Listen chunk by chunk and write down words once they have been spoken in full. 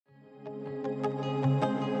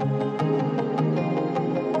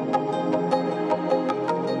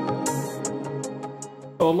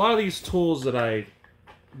a lot of these tools that I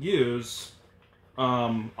use,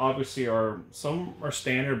 obviously some are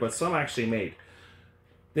standard, but some actually made.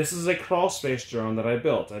 This is a crawl space drone that I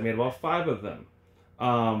built. I made about 5 of them.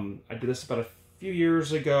 I did this about a few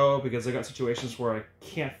years ago because I got situations where I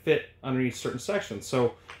can't fit underneath certain sections.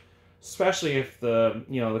 So, especially if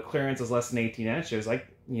the clearance is less than 18 inches, if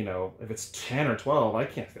it's 10 or 12, I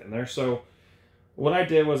can't fit in there. So, what I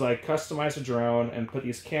did was I customized a drone and put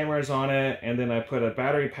these cameras on it, and then I put a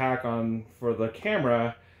battery pack on for the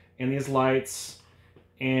camera and these lights.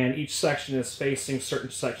 And each section is facing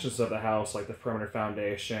certain sections of the house, like the perimeter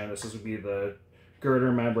foundation. This would be the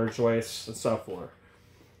girder member, joists, and so forth.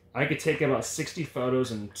 I could take about 60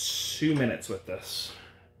 photos in 2 minutes with this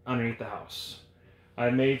underneath the house. I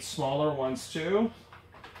made smaller ones too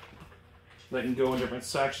that can go in different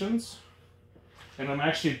sections. And I'm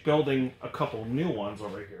actually building a couple new ones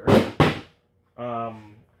over here.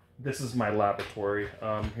 This is my laboratory.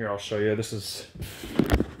 Here, I'll show you. This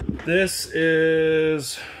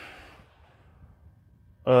is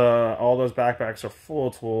all those backpacks are full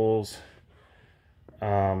of tools.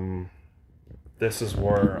 This is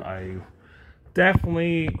where I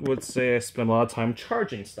definitely would say I spend a lot of time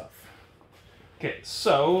charging stuff. Okay,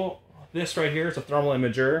 so this right here is a thermal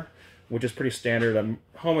imager, which is pretty standard.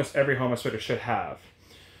 Every home inspector should have.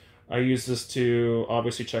 I use this to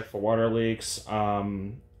obviously check for water leaks,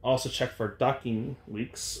 also check for ducting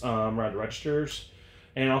leaks around the registers,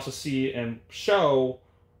 and also see and show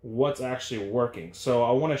what's actually working. So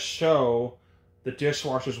I want to show the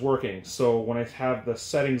dishwasher's working. So when I have the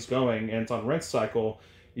settings going and it's on rinse cycle,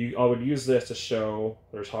 I would use this to show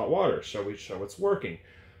there's hot water. So we show it's working.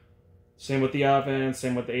 Same with the oven,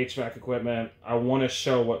 same with the HVAC equipment. I want to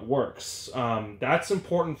show what works. That's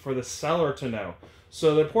important for the seller to know.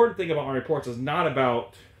 So the important thing about my reports is not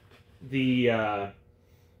about the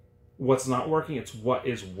what's not working, it's what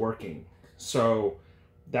is working. So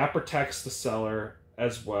that protects the seller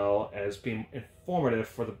as well as being informative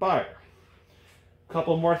for the buyer. A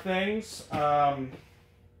couple more things.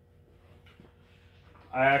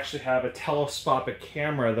 I actually have a telescopic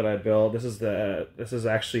camera that I built. This is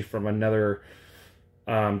actually from another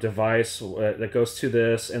device that goes to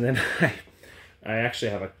this, and then I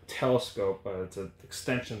actually have a telescope. It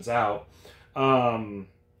extensions out, and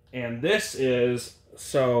this is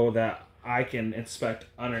so that I can inspect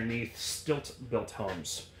underneath stilt-built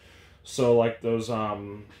homes. So like those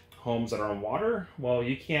homes that are on water, well,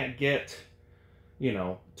 you can't get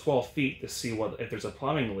 12 feet to see if there's a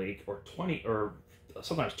plumbing leak, or 20 or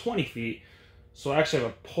sometimes 20 feet. So I actually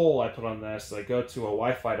have a pole I put on this. I go to a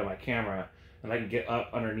Wi-Fi to my camera, and I can get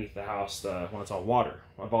up underneath the house when it's on water.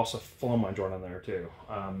 I've also flown my drone on there too.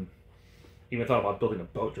 Even thought about building a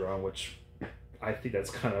boat drone, which I think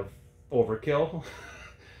that's kind of overkill.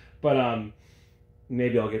 But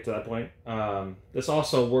maybe I'll get to that point. This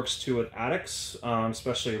also works too with attics,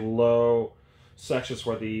 especially low sections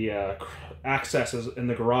where the access is in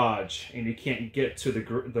the garage and you can't get to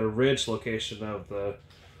the ridge location of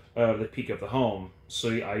the peak of the home. So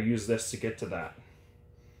I use this to get to that.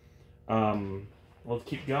 We'll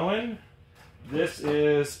keep going. This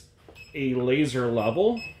is a laser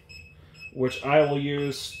level, which I will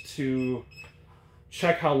use to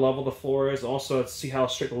check how level the floor is, also to see how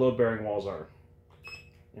straight the load-bearing walls are.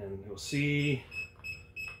 And you'll see,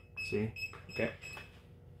 okay.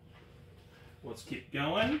 Let's keep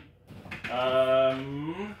going.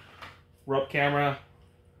 Rope camera.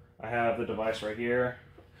 I have the device right here.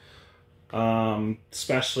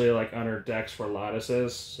 Especially like under decks where lattice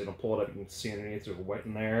is, so you don't pull it up, you can see underneath, there's wet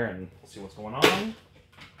in there and see what's going on.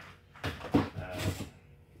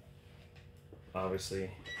 Obviously,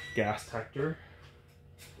 gas detector.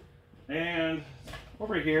 And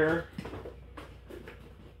over here,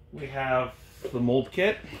 we have the mold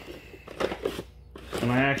kit.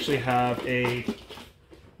 And I actually have a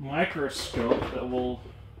microscope that will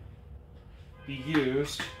be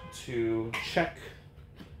used to check,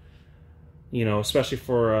 especially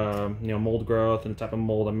for, mold growth and type of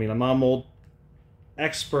mold. I mean, I'm not a mold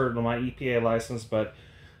expert on my EPA license, but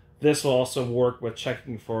this will also work with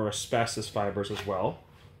checking for asbestos fibers as well.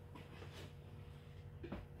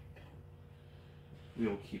 We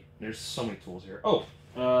will keep, there's so many tools here. Oh,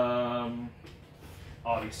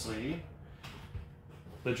 obviously,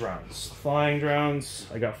 the drones. Flying drones.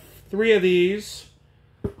 I got 3 of these.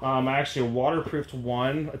 Actually a waterproofed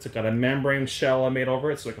one. It's got a membrane shell I made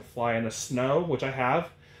over it so it can fly in the snow, which I have,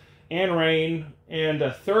 and rain, and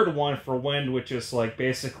a third one for wind, which is like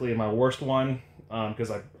basically my worst one, because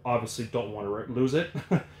I obviously don't want to lose it.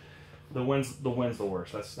 The wind's the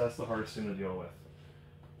worst. That's the hardest thing to deal with.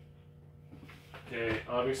 Okay,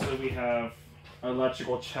 obviously we have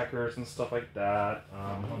electrical checkers and stuff like that.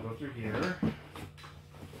 I'll go through here.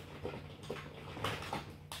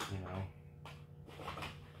 You know.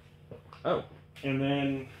 Oh, and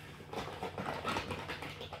then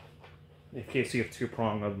in case you have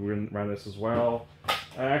two-prong, I'll run this as well.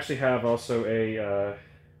 I actually have also a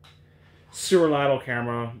sewer ladle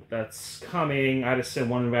camera that's coming. I had to send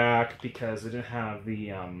one back because it didn't have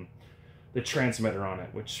the transmitter on it,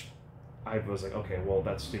 which I was like, okay, well,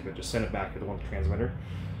 that's stupid. Just send it back to the one with the transmitter.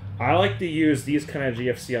 I like to use these kind of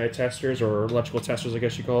GFCI testers, or electrical testers, I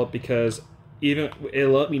guess you call it, because even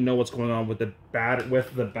it'll let me know what's going on with the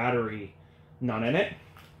battery not in it.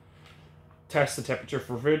 Test the temperature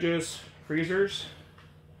for fridges, freezers.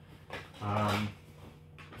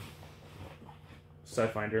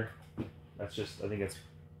 Sidefinder. That's just, I think it's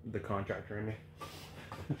the contractor in me.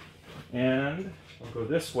 And I'll go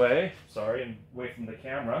this way, sorry, and away from the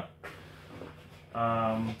camera.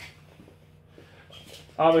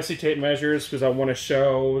 Obviously tape measures, because I want to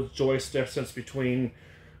show joist distance between,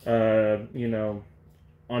 you know,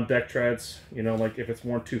 on deck treads. You know, like if it's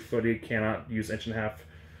more than 2 footy, cannot use 1.5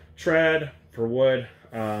 tread for wood.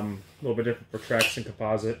 A little bit different for Trex and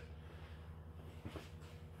composite.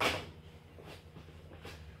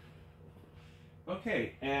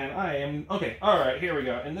 Okay, and I am, okay, alright, here we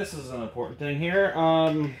go. And this is an important thing here.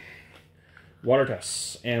 Water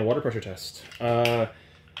tests and water pressure test. I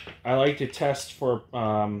like to test for,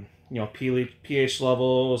 you know, pH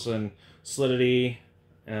levels and salinity.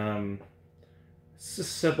 It's just a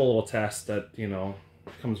simple little test that, you know,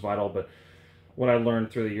 becomes vital. But what I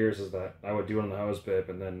learned through the years is that I would do it on the hose bib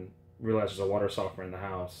and then realize there's a water softener in the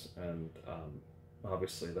house. And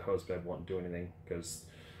obviously the hose bib won't do anything, because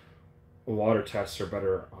water tests are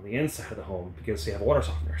better on the inside of the home because you have a water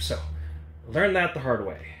softener. So learn that the hard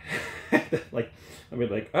way. Like, I mean,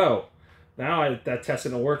 like, oh, now that test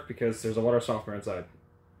didn't work because there's a water softener inside.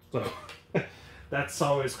 So that's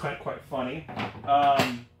always quite funny.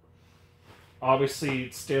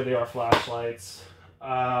 Obviously, state-of-the-art flashlights.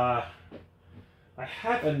 I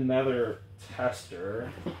have another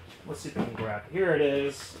tester. Let's see if I can grab it. Here it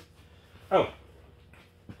is. Oh,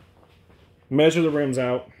 measure the rims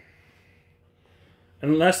out.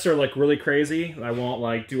 Unless they're like really crazy, I won't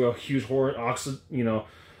like do a huge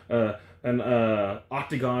an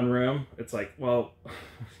octagon room. It's like, well,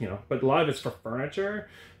 you know, but a lot of it's for furniture,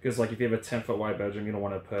 because like if you have a 10-foot wide bedroom, you don't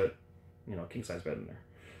want to put, you know, a king size bed in there.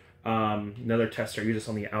 Another tester, use this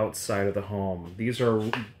on the outside of the home.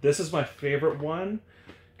 This is my favorite one,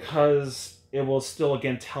 because it will still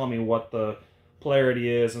again tell me what the polarity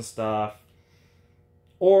is and stuff,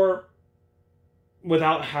 or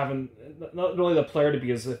without having, not really the polarity,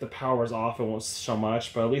 because if the power is off, it won't show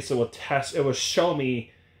much, but at least it will show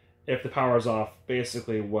me if the power is off,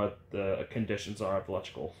 basically what the conditions are of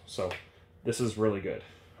electrical. So this is really good.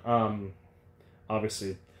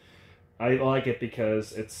 Obviously, I like it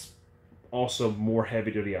because it's also more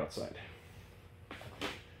heavy duty outside.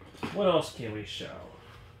 What else can we show?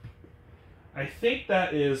 I think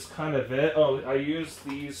that is kind of it. Oh, I use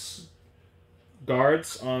these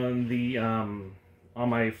guards on the on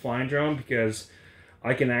my flying drone because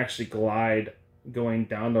I can actually glide going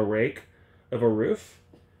down the rake of a roof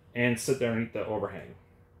and sit there underneath the overhang.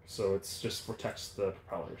 So it's just protects the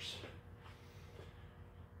propellers.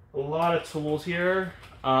 A lot of tools here.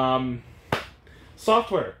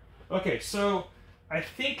 Software. Okay, so I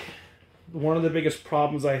think one of the biggest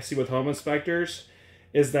problems I see with home inspectors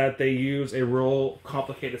is that they use a real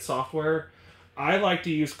complicated software. I like to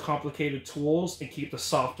use complicated tools and keep the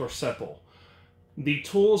software simple. The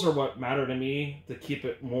tools are what matter to me to keep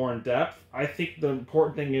it more in depth. I think the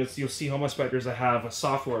important thing is you'll see home inspectors that have a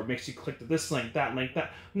software that makes you click to this link, that link,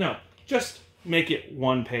 that. No, just make it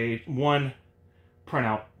one page, one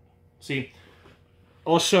printout. See,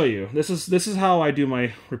 I'll show you. This is how I do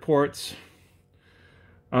my reports.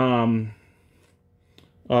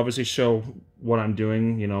 Obviously show what I'm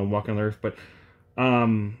doing, you know, walking the earth, but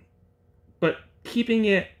keeping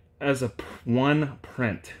it as a one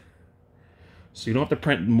print. So you don't have to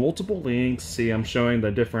print multiple links. See, I'm showing the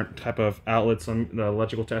different type of outlets, the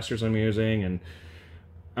electrical testers I'm using,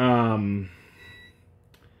 and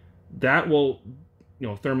that will, you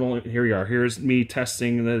know, thermal. Here we are. Here's me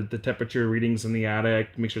testing the temperature readings in the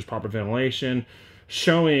attic, make sure there's proper ventilation,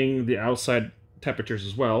 showing the outside temperatures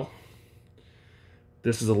as well.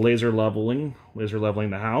 This is a laser leveling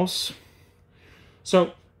the house.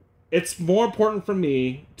 So it's more important for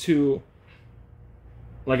me to,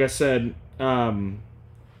 like I said,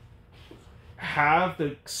 have the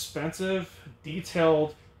expensive,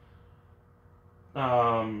 detailed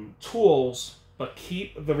tools, but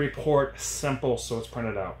keep the report simple so it's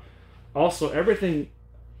printed out. Also, everything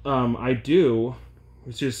I do,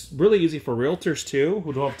 which is really easy for realtors too,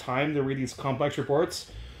 who don't have time to read these complex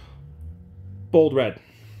reports, bold red.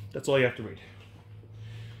 That's all you have to read.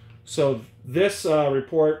 So this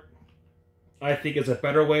report, I think, is a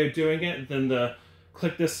better way of doing it than the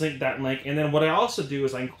click this link, that link. And then what I also do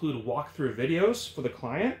is I include walkthrough videos for the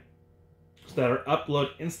client that are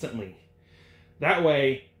uploaded instantly. That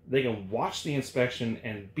way they can watch the inspection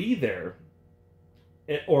and be there.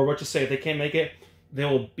 Or what you say, if they can't make it, they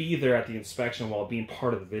will be there at the inspection while being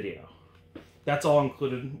part of the video. That's all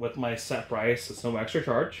included with my set price. It's no extra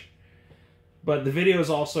charge. But the videos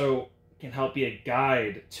also can help be a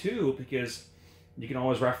guide too, because you can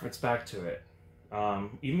always reference back to it.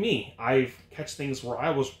 Even me, I catch things where I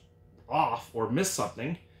was off or missed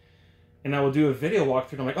something, and I will do a video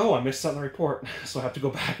walkthrough and I'm like, oh, I missed something in the report, so I have to go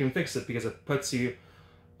back and fix it, because it puts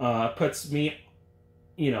me,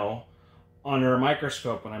 you know, under a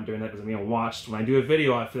microscope when I'm doing that, because I'm being watched. When I do a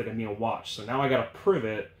video, I feel like I'm being watched. So now I gotta prove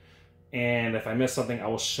it, and if I miss something, I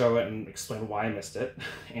will show it and explain why I missed it,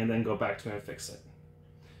 and then go back to it and fix it.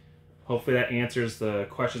 Hopefully that answers the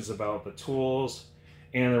questions about the tools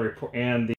and the report and the